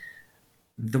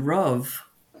Rav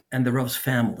and the Rav's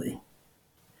family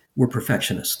were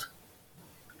perfectionists.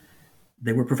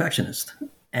 They were perfectionists.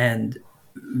 And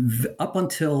up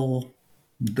until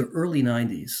the early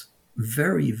 90s,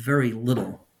 very, very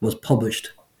little was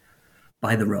published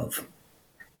by the Rav.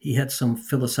 He had some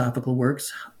philosophical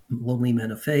works, Lonely Men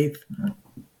of Faith,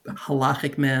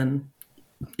 Halachic Man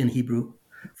in Hebrew.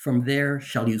 From there,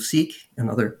 Shall You Seek,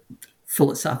 another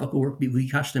philosophical work,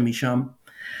 Vikashta Misham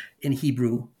in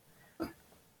Hebrew.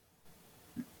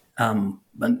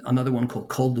 Another one called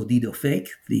Kol Dodido Fake,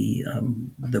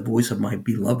 the voice of my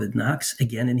beloved Knox,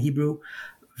 again in Hebrew.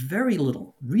 Very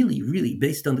little, really, really,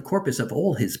 based on the corpus of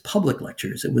all his public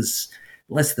lectures. It was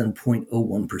less than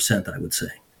 0.01%, I would say.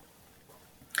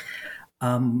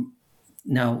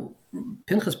 Now,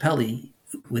 Pinchas Pelly,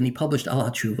 when he published Al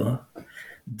HaTshuva,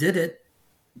 did it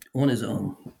on his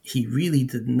own. He really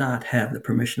did not have the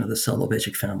permission of the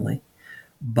Soloveitchik family.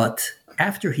 But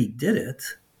after he did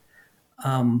it,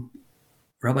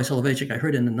 Rabbi Soloveitchik, I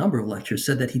heard in a number of lectures,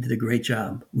 said that he did a great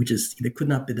job, there could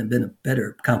not have been a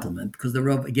better compliment, because the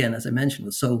Rav, again, as I mentioned,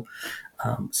 was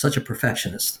such a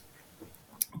perfectionist.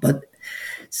 But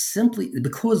simply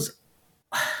because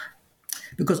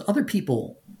other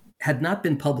people had not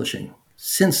been publishing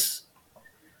since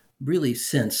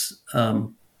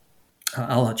Al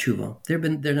HaTshuva. There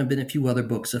have been a few other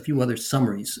books, a few other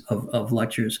summaries of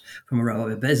lectures from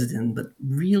Rabbi Bezdin, but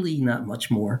really not much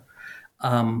more.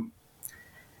 And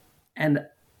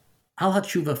Al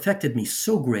HaTshuva affected me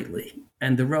so greatly,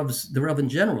 and the Rav in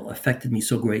general affected me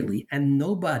so greatly, and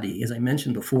nobody, as I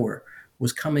mentioned before,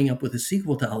 was coming up with a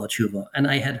sequel to Al HaTshuva. And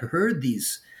I had heard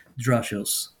these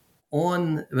drashos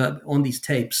on these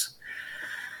tapes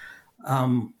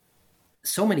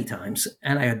so many times,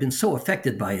 and I had been so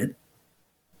affected by it.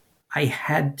 I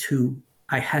had to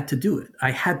do it.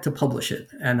 I had to publish it,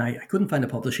 and I couldn't find a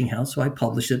publishing house, so I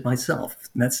published it myself.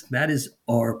 That is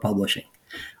Or Publishing.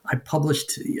 I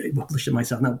published it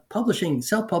myself. Now,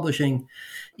 self-publishing,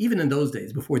 even in those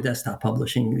days before desktop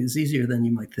publishing, is easier than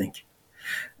you might think.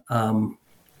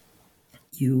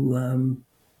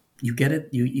 You get it.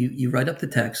 You write up the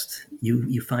text.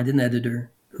 You find an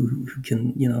editor who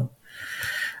can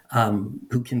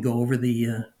who can go over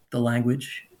the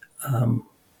language.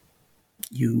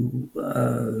 You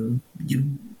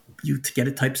get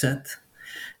it typeset,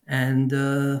 and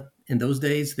in those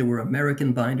days there were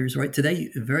American binders. Right today,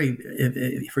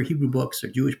 for Hebrew books or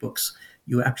Jewish books,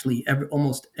 you actually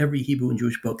almost every Hebrew and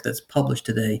Jewish book that's published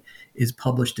today is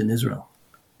published in Israel,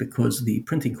 because the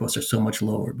printing costs are so much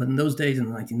lower. But in those days, in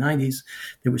the 1990s,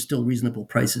 there were still reasonable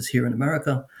prices here in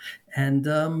America. And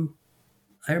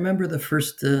I remember the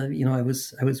first, I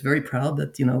was very proud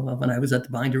that, when I was at the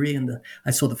bindery and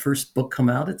I saw the first book come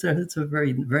out. It's a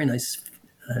very, very nice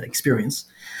experience.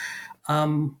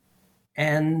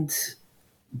 And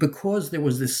because there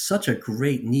was such a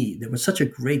great need, there was such a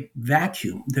great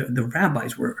vacuum, the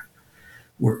rabbis were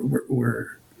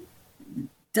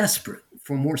desperate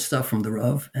for more stuff from the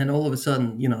Rav, and all of a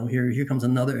sudden, here comes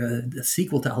another a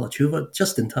sequel to Al Tshuva,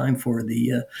 just in time for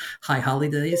the high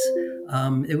holidays.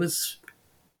 It was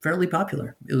fairly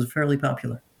popular.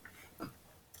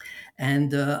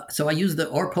 And so I used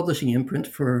our publishing imprint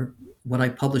for what I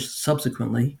published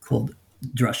subsequently, called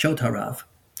Drashot HaRav.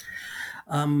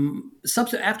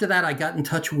 After that, I got in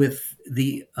touch with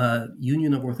the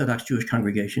Union of Orthodox Jewish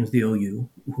Congregations, the OU,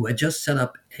 who had just set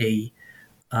up a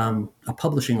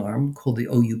publishing arm called the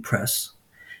OU Press,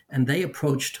 and they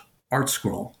approached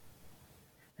ArtScroll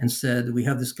and said, we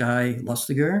have this guy,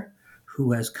 Lustiger,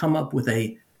 who has come up with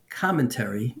a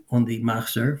commentary on the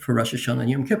Machzor for Rosh Hashanah and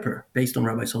Yom Kippur, based on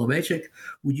Rabbi Soloveitchik.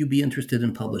 Would you be interested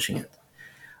in publishing it?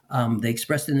 They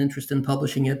expressed an interest in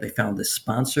publishing it. They found a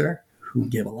sponsor who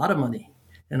gave a lot of money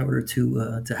in order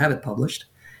to have it published,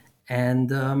 and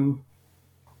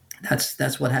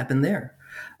that's what happened there.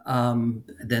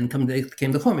 Then came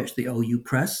the Chumash. The OU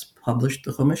Press published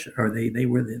the Chumash, or they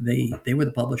were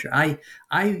the publisher. I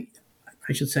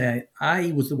should say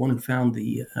I was the one who found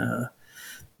the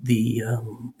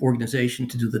organization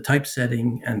to do the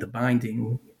typesetting and the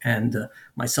binding, and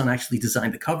my son actually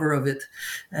designed the cover of it,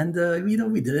 and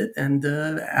we did it, and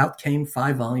out came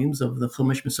 5 volumes of the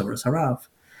Chumash Mesoras Harav.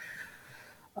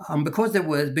 Because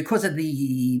of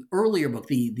the earlier book,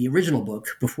 the original book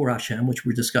before Hashem, which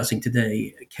we're discussing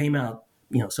today, came out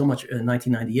so much in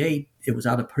 1998. It was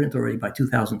out of print already by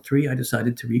 2003. I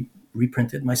decided to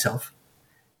reprint it myself,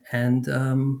 and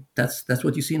that's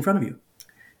what you see in front of you,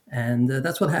 and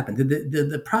that's what happened.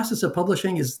 The process of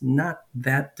publishing is not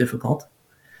that difficult.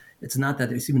 It's not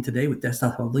that it's even today with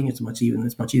desktop publishing. It's much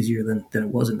easier than it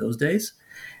was in those days,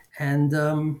 and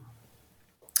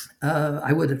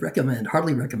I would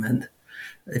hardly recommend,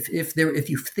 if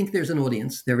you think there's an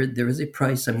audience, there is a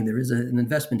price. I mean, there is an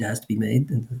investment that has to be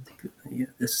made,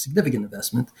 a significant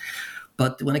investment.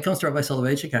 But when it comes to Rabbi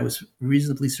Soloveitchik, I was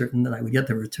reasonably certain that I would get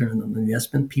the return on the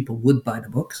investment. People would buy the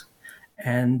books,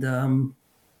 and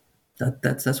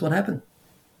that's what happened.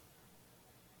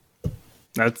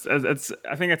 That's.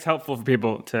 I think it's helpful for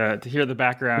people to hear the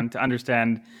background, to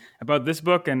understand about this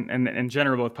book and in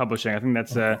general with publishing. I think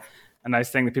that's a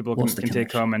nice thing that people can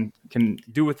take home and can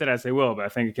do with it as they will. But I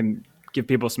think it can give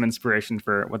people some inspiration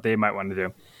for what they might want to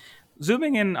do.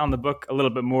 Zooming in on the book a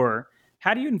little bit more,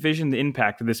 how do you envision the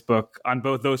impact of this book on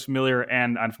both those familiar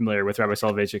and unfamiliar with Rabbi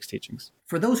Soloveitchik's teachings?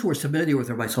 For those who are familiar with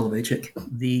Rabbi Soloveitchik,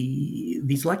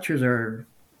 these lectures are...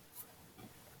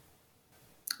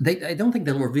 I don't think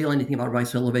they'll reveal anything about Rabbi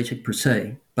Soloveitchik per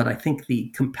se, but I think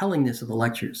the compellingness of the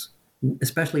lectures,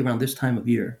 especially around this time of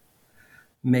year,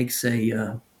 makes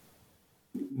an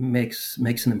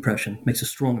impression, makes a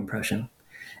strong impression.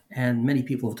 And many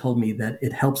people have told me that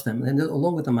it helps them, and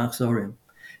along with the Machzorim,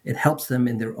 it helps them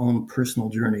in their own personal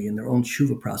journey, in their own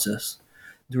tshuva process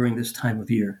during this time of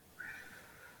year.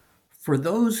 For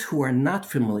those who are not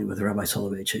familiar with Rabbi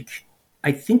Soloveitchik,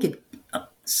 I think it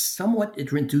somewhat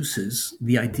introduces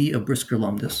the idea of brisker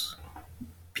lumdus.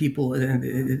 People,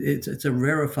 it's a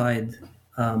rarefied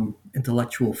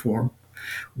intellectual form,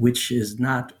 which is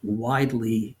not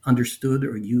widely understood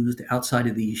or used outside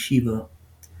of the yeshiva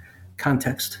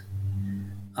context.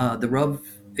 The Rav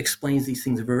explains these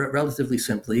things relatively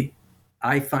simply.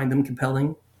 I find them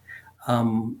compelling.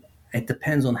 It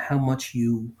depends on how much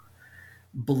you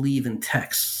believe in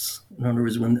texts. In other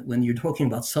words, when you're talking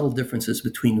about subtle differences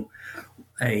between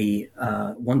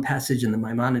one passage in the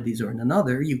Maimonides or in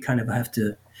another, you kind of have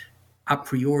to a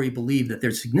priori believe that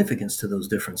there's significance to those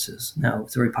differences. Now,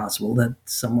 it's very possible that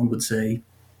someone would say,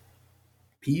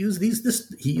 he used he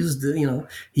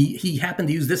happened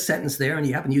to use this sentence there, and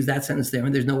he happened to use that sentence there,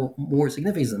 and there's no more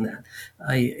significance than that.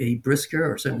 A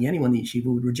brisker, or certainly anyone in the yeshiva,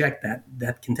 would reject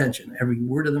that contention. Every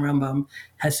word of the Rambam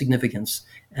has significance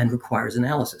and requires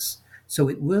analysis. So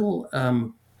it will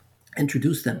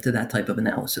introduce them to that type of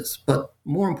analysis. But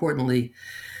more importantly,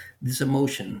 this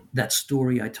emotion, that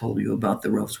story I told you about the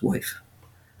Rav's wife,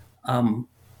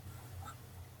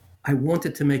 I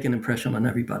wanted to make an impression on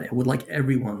everybody. I would like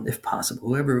everyone, if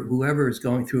possible, whoever is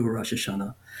going through a Rosh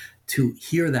Hashanah, to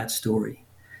hear that story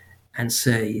and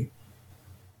say,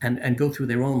 and go through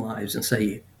their own lives and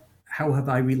say, how have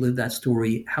I relived that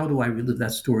story? How do I relive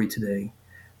that story today?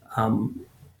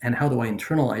 And how do I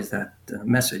internalize that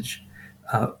message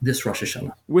this Rosh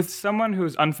Hashanah? With someone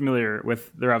who's unfamiliar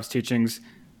with the Rav's teachings,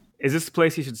 is this the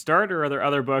place he should start, or are there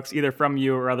other books, either from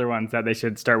you or other ones, that they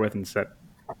should start with instead?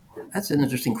 That's an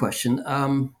interesting question.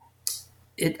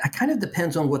 It kind of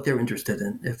depends on what they're interested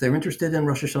in. If they're interested in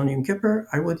Rosh Hashanah Yom Kippur,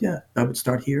 I would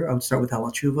start here. I would start with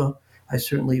Halat Tshuva. I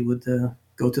certainly would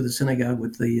go to the synagogue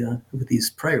with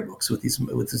these prayer books, with these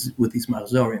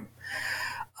Ma'azorim.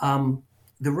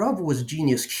 The Rav was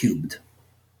genius cubed.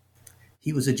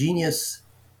 He was a genius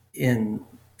in,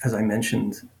 as I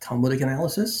mentioned, Talmudic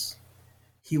analysis.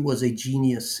 He was a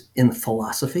genius in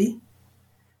philosophy,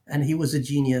 and he was a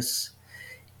genius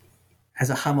as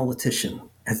a homiletician,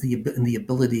 in the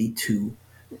ability to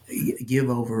give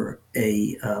over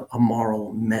a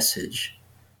moral message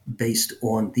based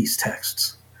on these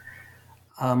texts.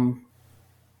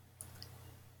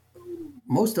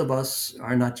 Most of us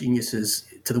are not geniuses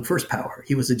to the first power.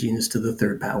 He was a genius to the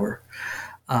third power.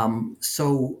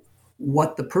 So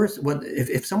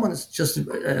if someone is just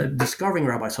discovering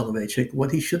Rabbi Soloveitchik,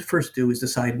 what he should first do is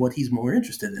decide what he's more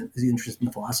interested in. Is he interested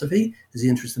in philosophy? Is he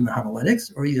interested in the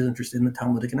homiletics? Or is he interested in the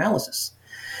Talmudic analysis?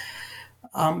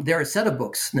 There are a set of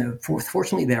books. Now,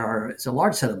 fortunately, it's a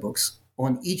large set of books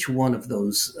on each one of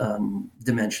those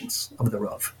dimensions of the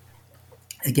Rav.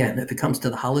 Again, if it comes to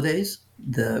the holidays,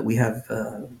 we have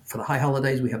for the high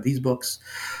holidays, we have these books.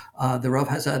 The Rav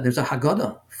there's a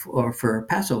Haggadah for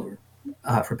Passover.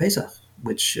 For Pesach,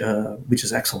 which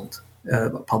is excellent,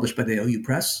 published by the OU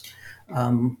Press.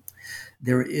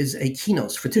 There is a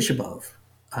Kinos for Tisha B'Av.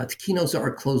 Kinos are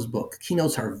a closed book.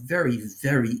 Kinos are very,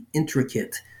 very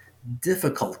intricate,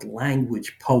 difficult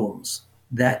language poems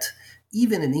that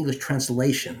even in English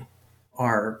translation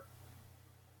are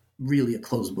really a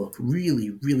closed book, really,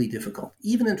 really difficult.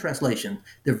 Even in translation,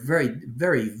 they're very,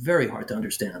 very, very hard to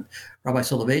understand. Rabbi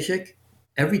Soloveitchik,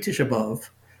 every Tisha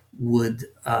B'Av, would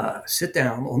sit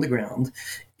down on the ground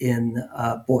in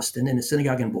Boston, in a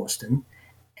synagogue in Boston,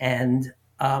 and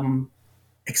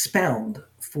expound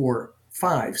for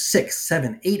 5, 6,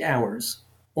 7, 8 hours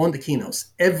on the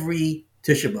Kinos every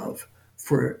Tisha B'Av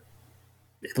for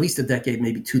at least a decade,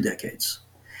 maybe 2 decades.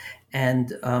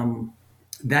 And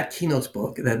that Kinos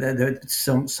book,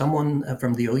 someone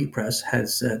from the OE Press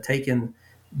has taken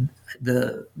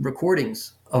the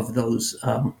recordings of those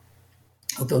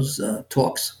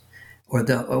talks, or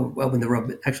when the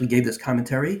Rabbi actually gave this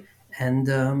commentary, and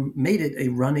made it a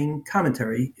running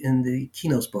commentary in the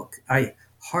Kinos book. I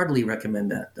heartily recommend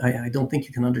that. I don't think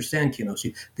you can understand Kinos,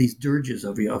 these dirges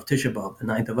of Tisha B'Av, the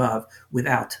 9th of Av,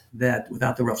 without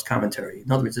the Rav's commentary.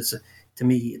 In other words, to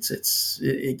me, it's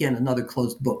again another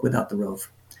closed book without the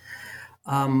Rav.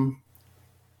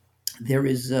 There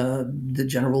is the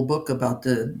general book about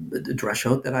the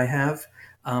drashot that I have.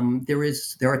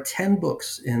 There are 10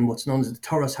 books in what's known as the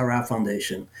Torah's Harav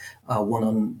Foundation.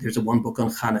 There's one book on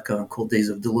Hanukkah called Days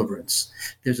of Deliverance.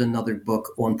 There's another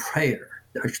book on prayer.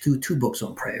 There are two books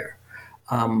on prayer.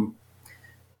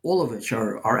 All of which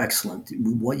are excellent.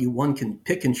 One can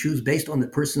pick and choose based on the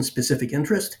person's specific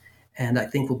interest, and I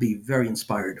think will be very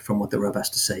inspired from what the Rav has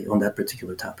to say on that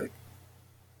particular topic.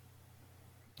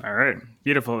 All right,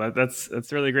 beautiful. That's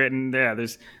really great, and yeah,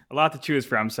 there's a lot to choose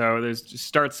from. So just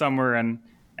start somewhere and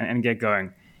get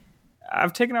going.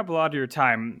 I've taken up a lot of your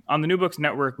time. On the New Books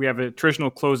Network, we have a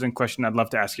traditional closing question I'd love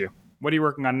to ask you. What are you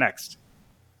working on next?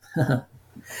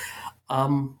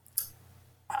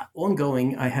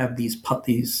 Ongoing, I have these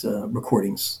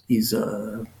recordings, these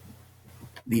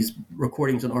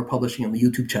recordings that are publishing on the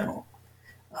YouTube channel.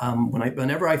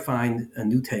 Whenever I find a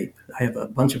new tape, I have a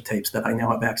bunch of tapes that I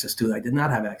now have access to that I did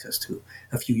not have access to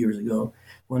a few years ago.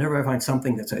 Whenever I find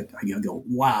something I go,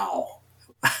 wow.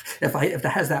 If it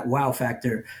has that wow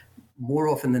factor, more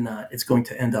often than not, it's going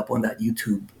to end up on that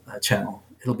YouTube channel.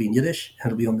 It'll be in Yiddish, and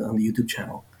it'll be on the YouTube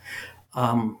channel.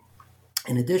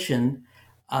 In addition,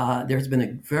 there's been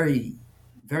a very,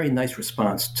 very nice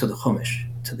response to the Chumash,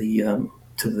 to the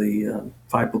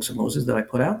 5 books of Moses that I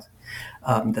put out,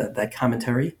 that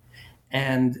commentary.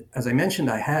 And as I mentioned,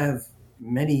 I have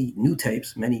many new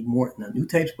tapes, many more, not new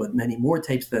tapes, but many more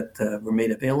tapes that were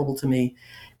made available to me.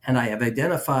 And I have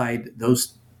identified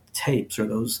those tapes or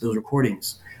those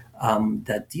recordings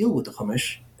that deal with the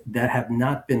Chumash that have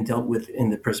not been dealt with in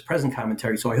the present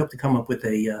commentary. So I hope to come up with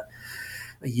a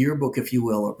yearbook, if you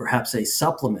will, or perhaps a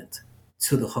supplement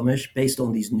to the Chumash based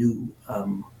on these new.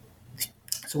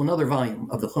 So another volume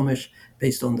of the Chumash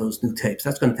based on those new tapes.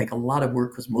 That's going to take a lot of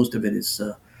work because most of it is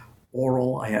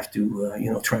oral. I have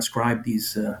to, transcribe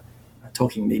these.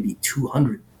 Talking maybe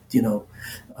 200,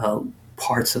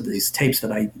 parts of these tapes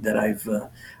that I've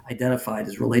identified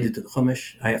as related to the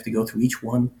Chumash. I have to go through each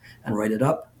one and write it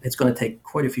up. It's going to take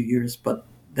quite a few years, but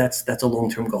that's a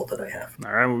long-term goal that I have.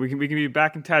 All right, well, we can be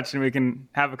back in touch and we can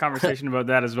have a conversation about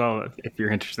that as well if you're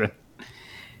interested.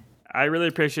 I really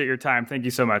appreciate your time. Thank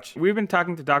you so much. We've been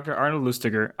talking to Dr. Arnold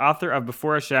Lustiger, author of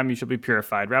Before Hashem, You Shall Be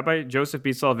Purified, Rabbi Joseph B.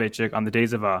 Soloveitchik on the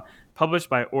Days of Awe, published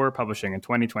by Or Publishing in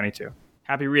 2022.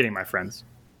 Happy reading, my friends.